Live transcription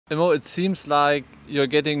Imo, it seems like you're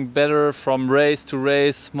getting better from race to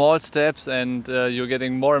race, small steps, and you're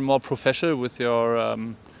getting more and more professional with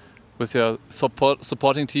your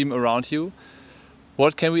supporting team around you.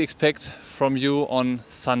 What can we expect from you on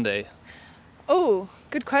Sunday? Oh,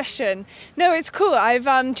 good question. No, it's cool.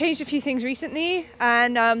 I've changed a few things recently,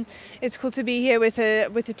 and it's cool to be here with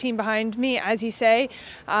a team behind me, as you say.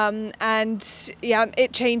 And yeah,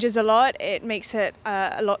 it changes a lot. It makes it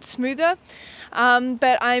a lot smoother.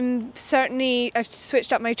 But I've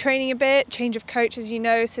switched up my training a bit, change of coach, as you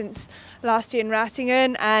know, since last year in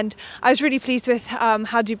Ratingen, and I was really pleased with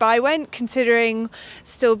how Dubai went, considering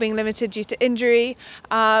still being limited due to injury.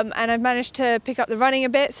 And I've managed to pick up the running a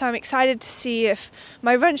bit, so I'm excited to see if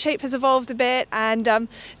my run shape has evolved a bit. And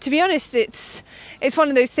to be honest, it's one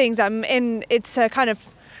of those things. It's a kind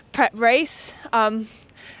of prep race.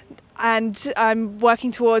 And I'm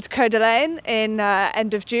working towards Coeur d'Alene in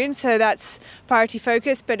end of June, so that's priority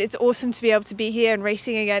focus. But it's awesome to be able to be here and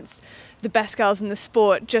racing against the best girls in the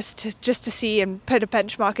sport, just to see and put a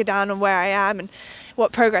benchmarker down on where I am and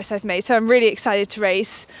what progress I've made. So I'm really excited to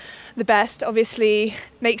race the best. Obviously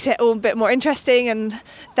makes it all a bit more interesting and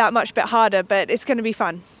that much bit harder, but it's going to be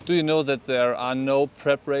fun. Do you know that there are no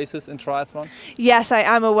prep races in triathlon? Yes, I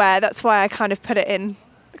am aware. That's why I kind of put it in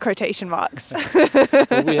quotation marks.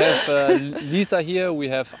 So we have Lisa here, we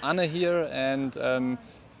have Anne here, and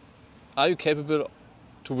are you capable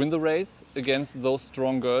to win the race against those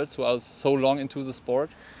strong girls who are so long into the sport?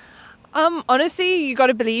 Honestly, you got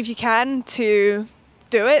to believe you can to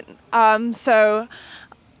do it. So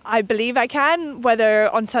I believe I can. Whether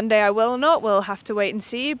on Sunday I will or not, we'll have to wait and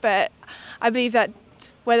see. But I believe that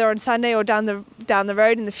whether on Sunday or down the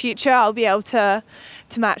road in the future, I'll be able to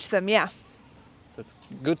match them. Yeah. That's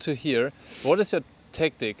good to hear. What does your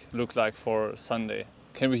tactic look like for Sunday?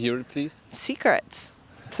 Can we hear it, please? Secrets,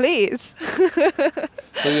 please.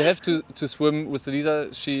 So you have to swim with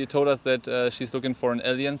Lisa. She told us that she's looking for an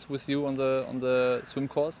alliance with you on the swim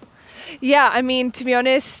course. Yeah, I mean, to be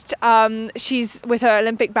honest, she's, with her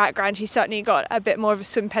Olympic background, she's certainly got a bit more of a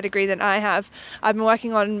swim pedigree than I have. I've been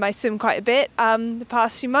working on my swim quite a bit the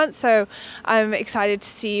past few months, so I'm excited to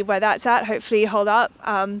see where that's at. Hopefully hold up.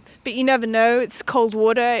 But you never know. It's cold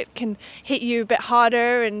water. It can hit you a bit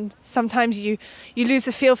harder, and sometimes you lose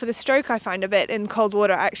the feel for the stroke, I find, a bit in cold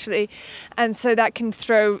water, actually. And so that can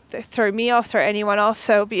throw me off, throw anyone off,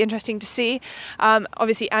 so it'll be interesting to see.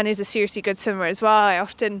 Obviously, Anne is a seriously good swimmer as well. I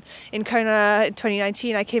often, in Kona in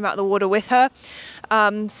 2019, I came out of the water with her.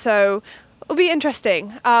 So it'll be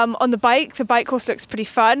interesting. On the bike course looks pretty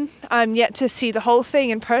fun. I'm yet to see the whole thing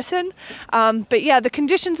in person. But yeah, the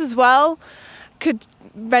conditions as well could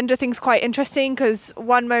render things quite interesting, because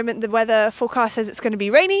one moment the weather forecast says it's going to be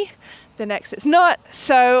rainy, the next it's not.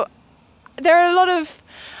 So there are a lot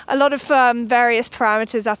of various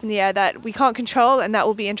parameters up in the air that we can't control, and that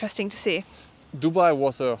will be interesting to see. Dubai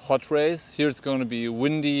was a hot race. Here it's going to be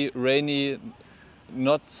windy, rainy,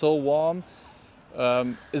 not so warm.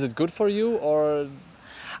 Is it good for you, or?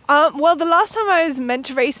 Well, the last time I was meant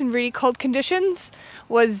to race in really cold conditions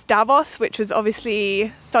was Davos, which was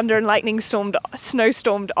obviously thunder and lightning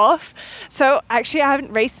snowstormed off. So actually I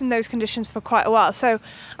haven't raced in those conditions for quite a while. So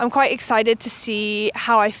I'm quite excited to see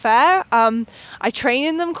how I fare. I train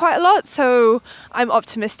in them quite a lot, so I'm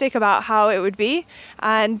optimistic about how it would be.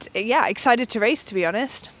 And yeah, excited to race, to be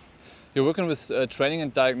honest. You're working with training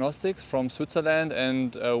and diagnostics from Switzerland,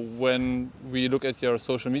 and when we look at your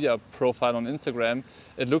social media profile on Instagram,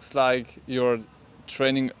 it looks like you're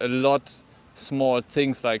training a lot small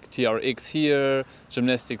things like TRX here,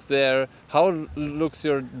 gymnastics there. How looks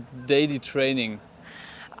your daily training?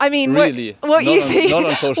 I mean, really? what you see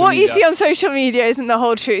on social media isn't the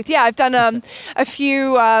whole truth. Yeah, I've done a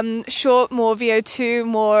few short, more VO2,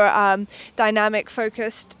 more dynamic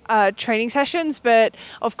focused training sessions, but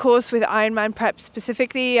of course with Ironman prep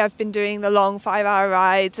specifically, I've been doing the long 5-hour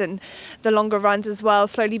rides and the longer runs as well,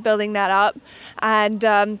 slowly building that up. And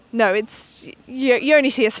no, it's you only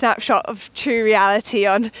see a snapshot of true reality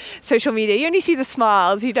on social media. You only see the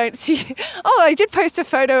smiles. You don't see. Oh, I did post a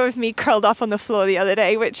photo of me curled up on the floor the other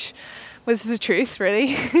day, which was the truth,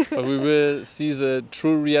 really. But we will see the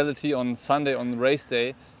true reality on Sunday, on race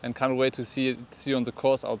day, and can't wait to see you on the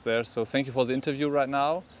course out there. So thank you for the interview right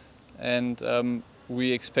now, and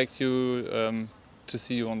we expect you to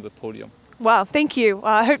see you on the podium. Wow, thank you.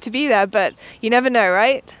 Well, I hope to be there, but you never know,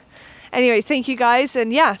 right? Anyways, thank you guys,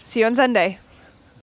 and yeah, see you on Sunday.